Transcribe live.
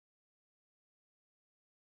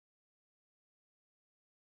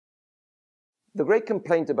The great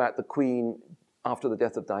complaint about the Queen after the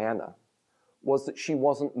death of Diana was that she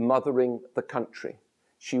wasn't mothering the country.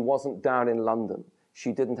 She wasn't down in London.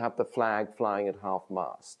 She didn't have the flag flying at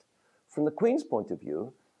half-mast. From the Queen's point of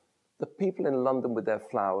view, the people in London with their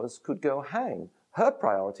flowers could go hang. Her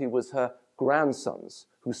priority was her grandsons,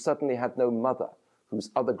 who suddenly had no mother,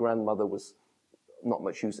 whose other grandmother was not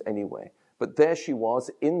much use anyway. But there she was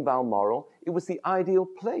in Balmoral. It was the ideal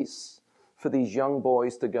place for these young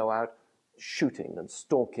boys to go out shooting and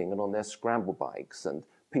stalking and on their scramble bikes. And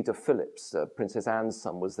Peter Phillips, Princess Anne's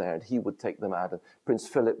son, was there, and he would take them out. And Prince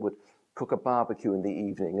Philip would cook a barbecue in the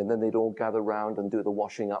evening, and then they'd all gather round and do the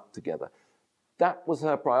washing up together. That was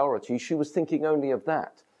her priority. She was thinking only of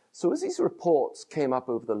that. So as these reports came up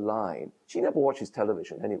over the line, she never watches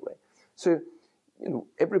television anyway. So, you know,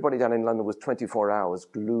 everybody down in London was 24 hours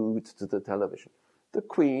glued to the television. The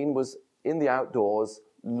Queen was in the outdoors,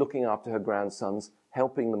 looking after her grandsons,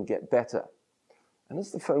 helping them get better. And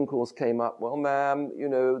as the phone calls came up, well, ma'am, you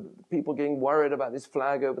know, people getting worried about this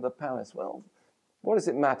flag over the palace. Well, what does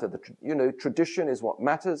it matter? You know, tradition is what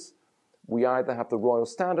matters. We either have the royal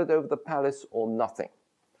standard over the palace or nothing.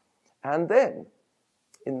 And then,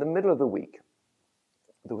 in the middle of the week,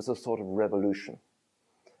 there was a sort of revolution.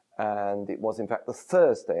 And it was, in fact, the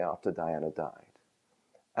Thursday after Diana died.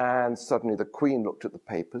 And suddenly the Queen looked at the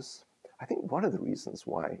papers. I think one of the reasons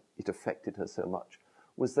why it affected her so much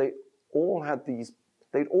was they all had these,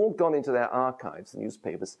 they'd all gone into their archives, the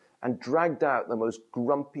newspapers, and dragged out the most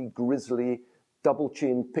grumpy, grisly,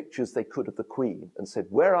 double-chinned pictures they could of the Queen and said,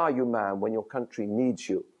 "Where are you, ma'am, when your country needs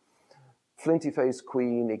you?" Flinty-faced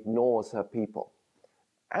Queen ignores her people.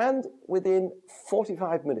 And within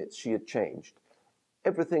 45 minutes, she had changed.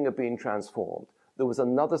 Everything had been transformed. There was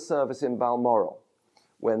another service in Balmoral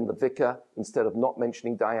when the vicar, instead of not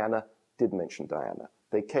mentioning Diana, did mention Diana.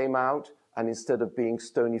 They came out, and instead of being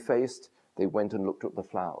stony-faced, they went and looked at the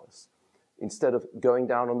flowers. Instead of going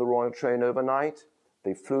down on the royal train overnight,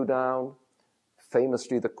 they flew down.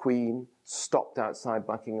 Famously, the Queen stopped outside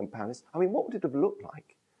Buckingham Palace. I mean, what would it have looked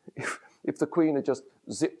like if the Queen had just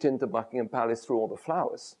zipped into Buckingham Palace through all the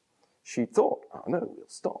flowers? She thought, oh no, we'll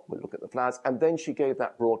stop, we'll look at the flowers. And then she gave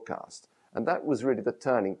that broadcast. And that was really the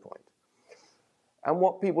turning point. And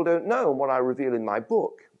what people don't know, and what I reveal in my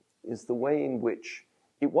book, is the way in which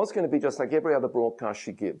it was going to be just like every other broadcast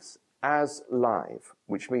she gives, as live,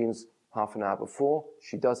 which means half an hour before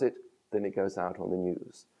she does it, then it goes out on the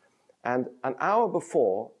news. And an hour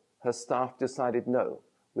before, her staff decided, no,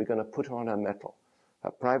 we're going to put her on her mettle. Her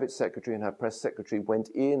private secretary and her press secretary went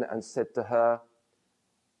in and said to her,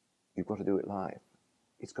 "You've got to do it live.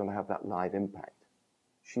 It's going to have that live impact."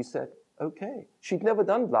 She said, okay. She'd never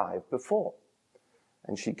done live before.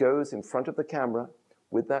 And she goes in front of the camera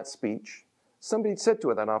with that speech. Somebody said to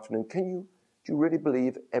her that afternoon, do you really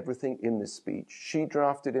believe everything in this speech? She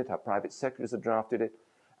drafted it, her private secretaries had drafted it,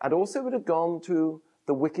 and also it had gone to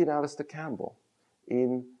the wicked Alistair Campbell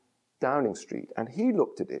in Downing Street. And he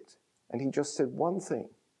looked at it, and he just said one thing.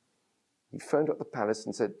 He phoned up the palace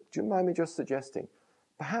and said, "Do you mind me just suggesting,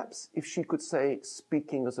 perhaps if she could say,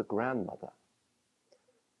 speaking as a grandmother."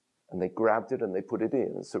 And they grabbed it and they put it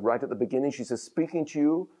in. So right at the beginning, she says, "Speaking to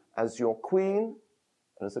you as your Queen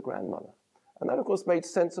and as a grandmother." And that, of course, made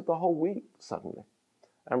sense of the whole week suddenly.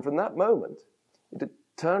 And from that moment, it had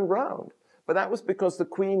turned round. But that was because the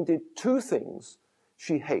Queen did two things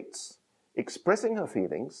she hates: expressing her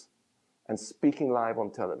feelings and speaking live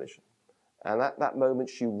on television. And at that moment,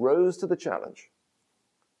 she rose to the challenge.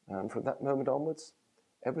 And from that moment onwards,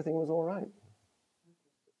 everything was all right.